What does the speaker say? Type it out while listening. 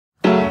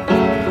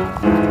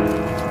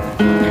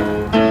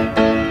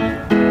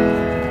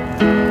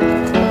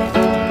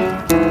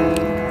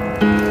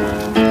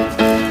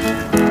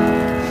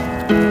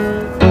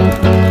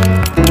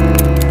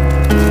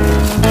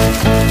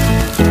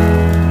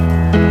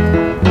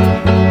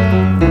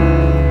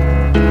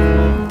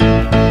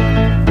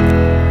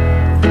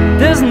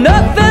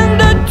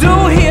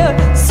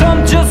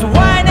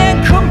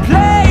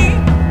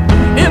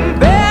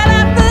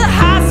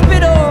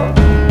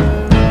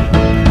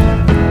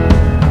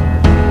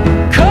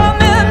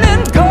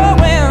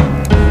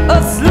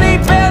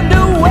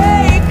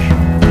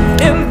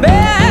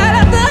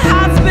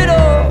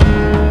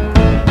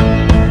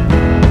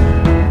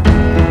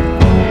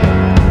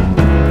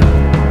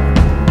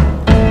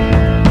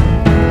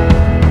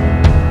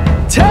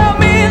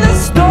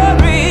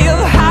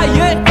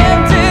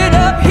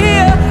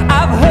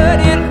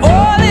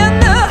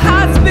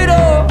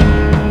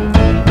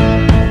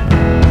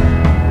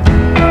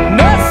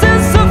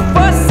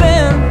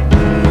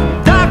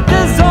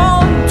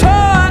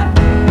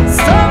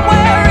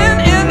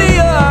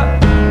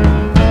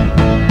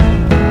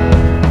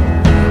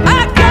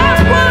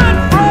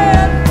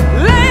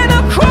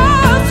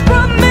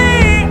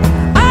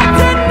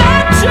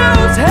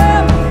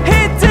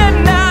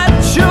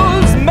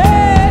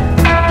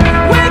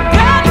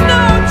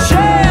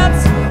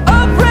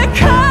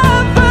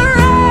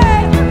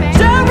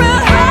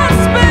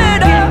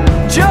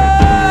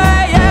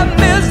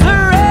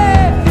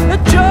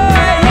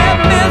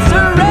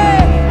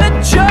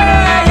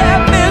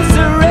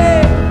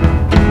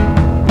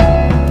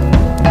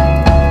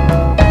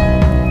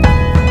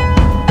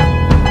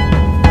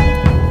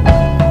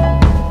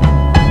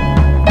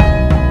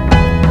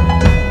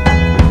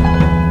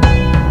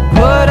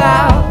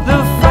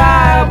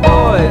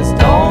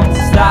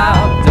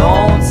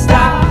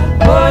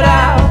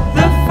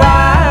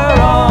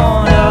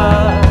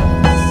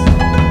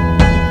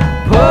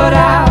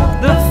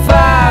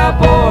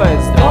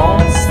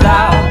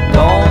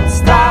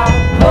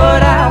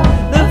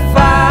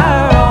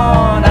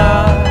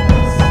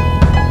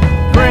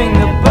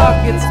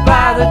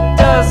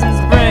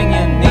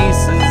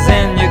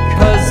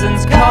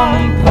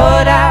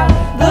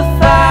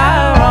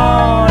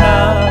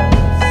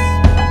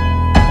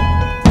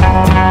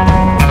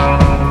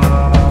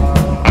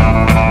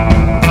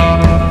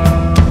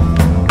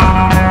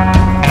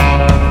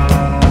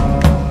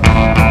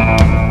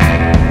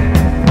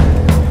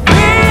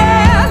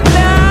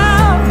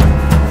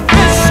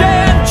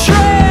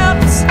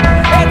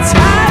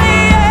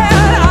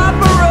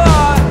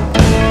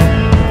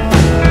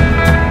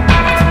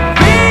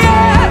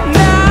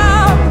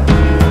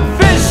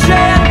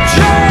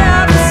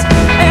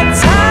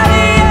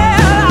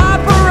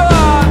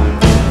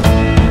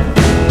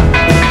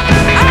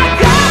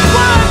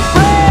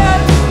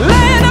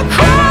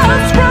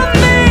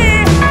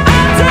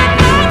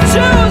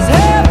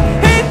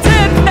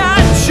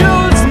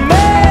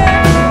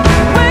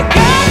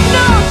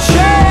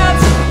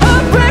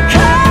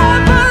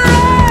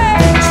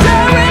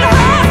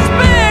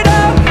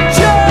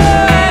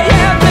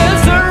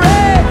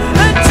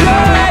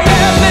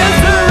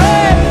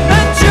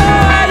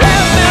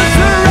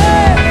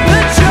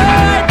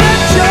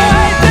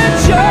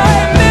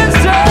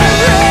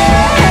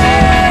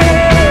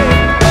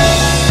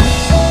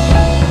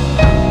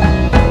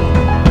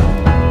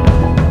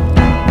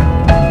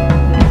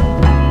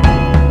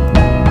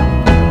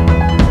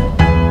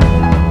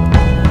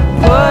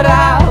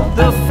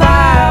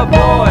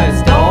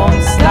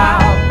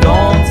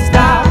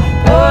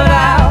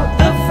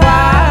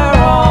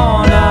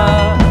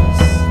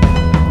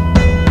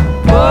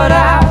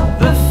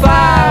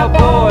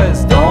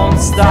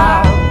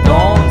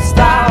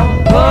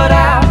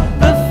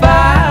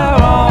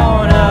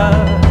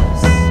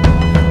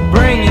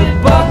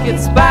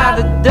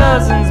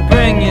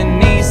bring your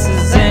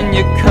nieces and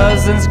your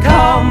cousins,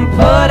 come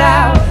put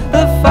out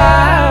the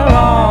fire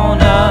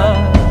on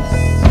us.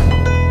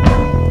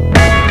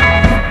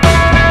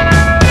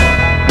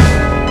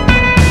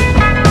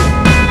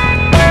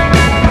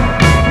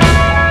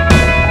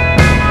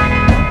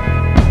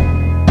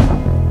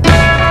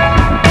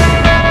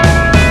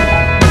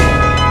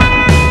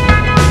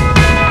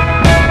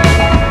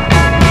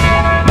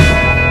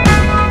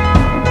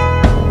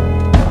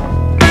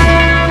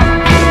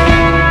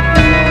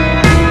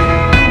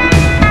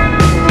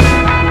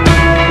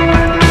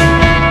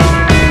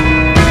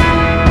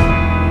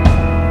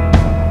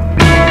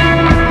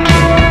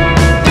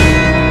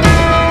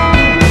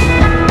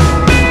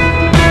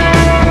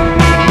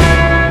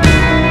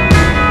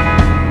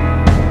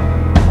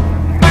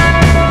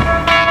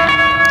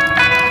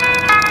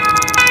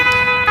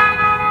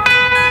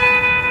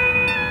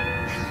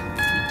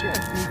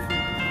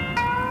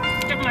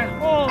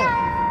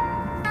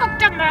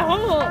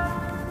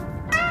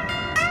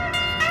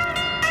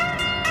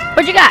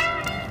 What you got?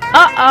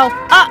 Uh-oh,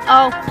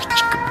 uh-oh.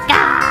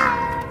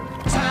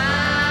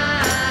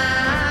 Time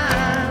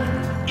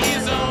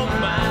is on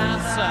my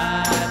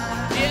side.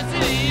 Yes,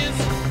 it is.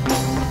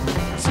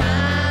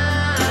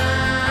 Time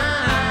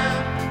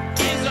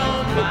is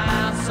on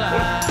my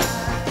side.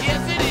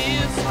 Yes, it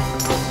is.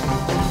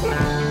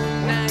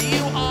 Now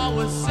you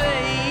always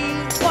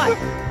say What?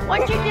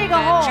 Why'd you dig a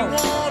that you hole?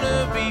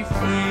 wanna be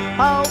free.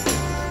 Oh.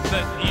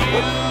 But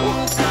you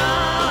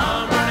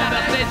come running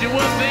back. I said you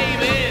would,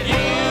 baby.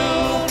 You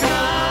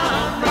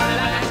come running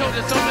back. I told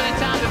you so many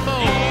times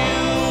before.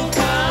 You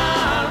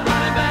come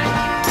running back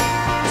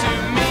to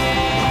me.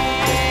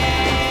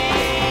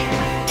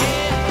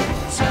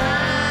 Time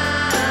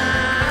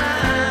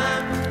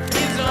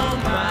is on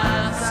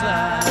my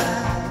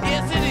side.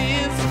 Yes, it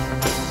is.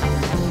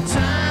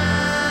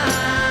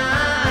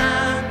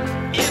 Time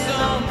is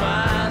on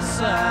my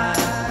side.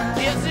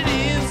 Yes, it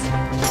is.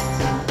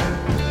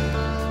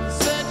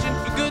 Searching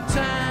for good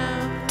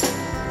time,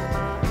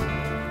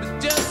 but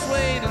just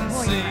wait and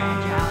see.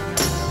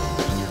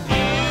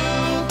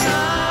 You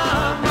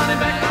come running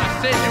back. I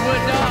said you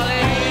would,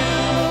 darling. You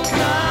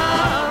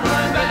come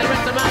running back. The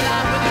rest of my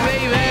life with you,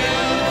 baby. You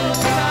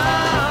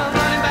come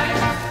running back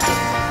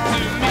to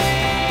me.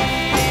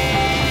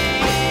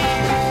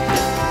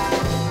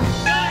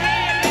 Go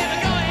ahead, baby,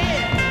 go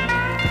ahead.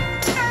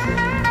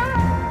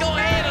 Go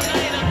ahead and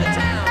light up the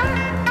town.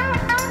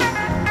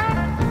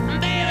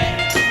 Baby,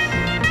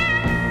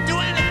 do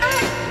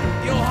anything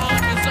your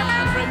heart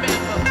desires.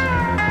 Remember,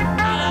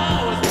 I'll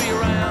always be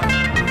around.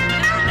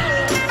 And I know,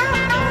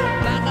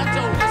 like I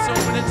told you so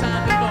many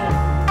times before,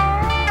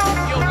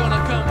 you're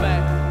gonna come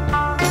back.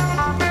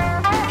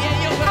 Yeah,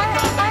 you're gonna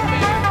come back,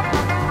 baby.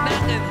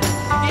 Knocking,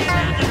 yeah,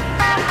 knocking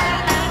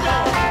on that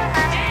door.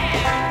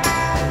 Yeah.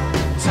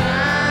 Time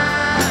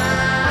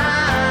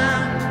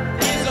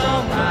is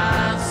on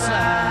my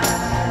side.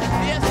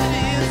 Yes, it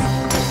is.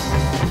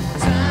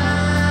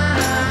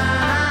 Time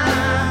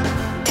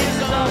is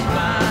on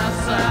my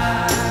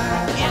side.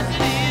 Yes,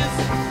 it is.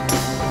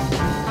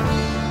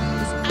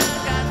 'Cause I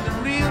got the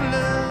real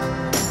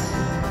love,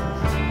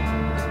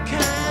 the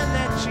kind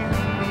that you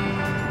need.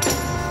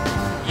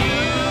 You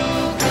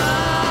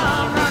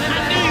come running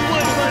back. I knew you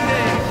would one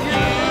day.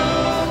 You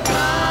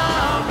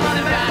come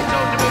running back. I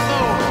told you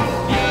before.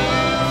 You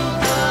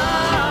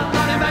come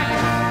running back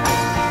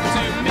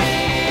to me.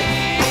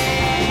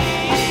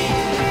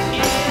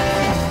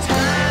 Yeah.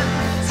 Time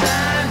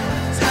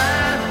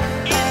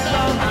is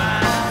on my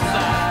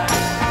side.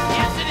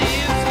 Yes, it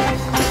is.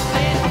 I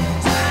said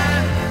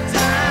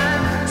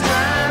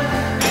time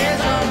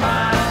is on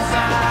my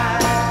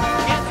side.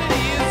 Yes, it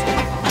is.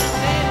 I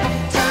said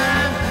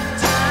time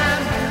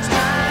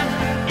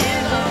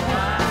is on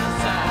my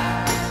side.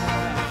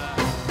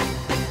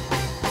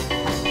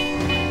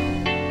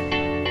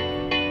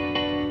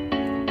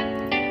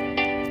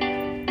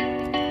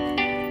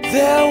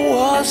 There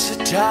was a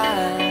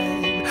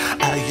time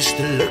I used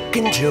to look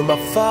into my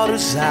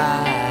father's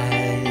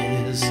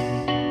eyes.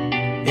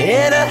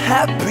 In a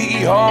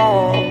happy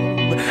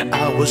home,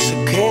 I was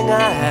a king,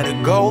 I had a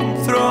golden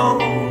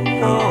throne.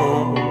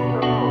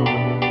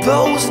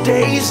 Those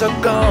days are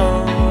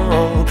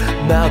gone,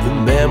 now the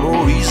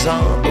memories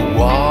on the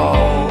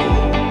wall.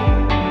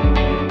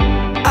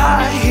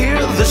 I hear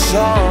the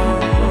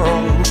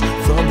songs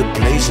from the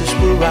places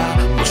where I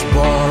was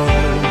born.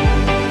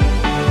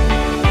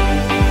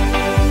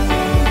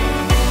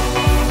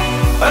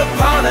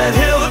 Upon that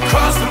hill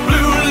across the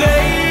blue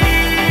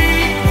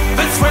lake,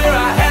 that's where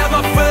I had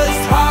my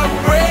first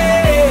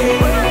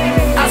heartbreak.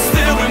 I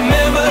still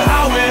remember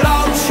how it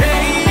all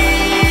changed.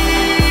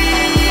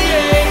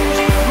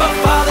 My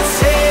father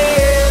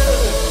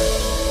said,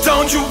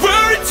 don't you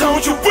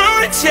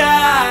worry,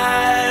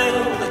 child.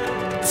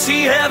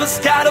 See, heaven's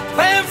got a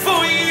plan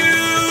for you.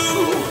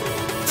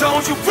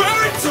 Don't you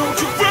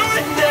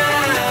worry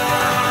now.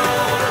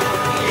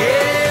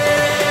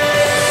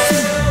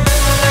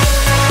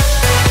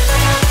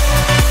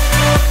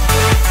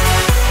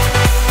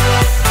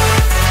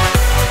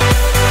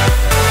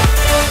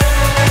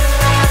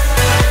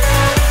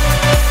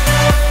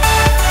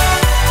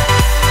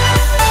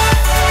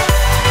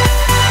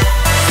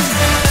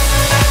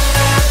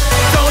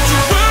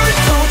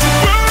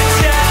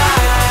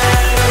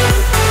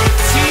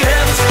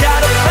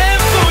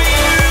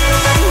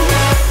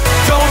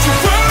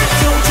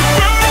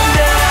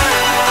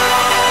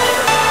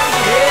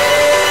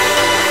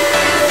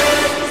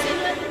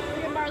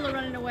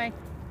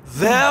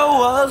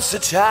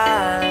 was a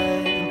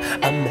time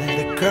I met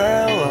a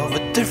girl of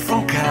a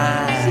different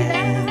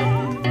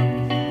kind.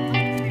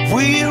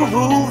 We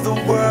ruled the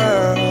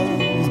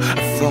world.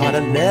 I thought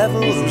I'd never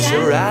lose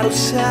her out of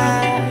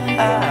sight.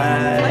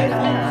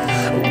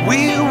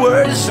 We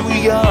were so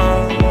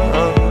young.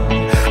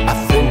 I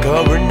think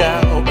of her now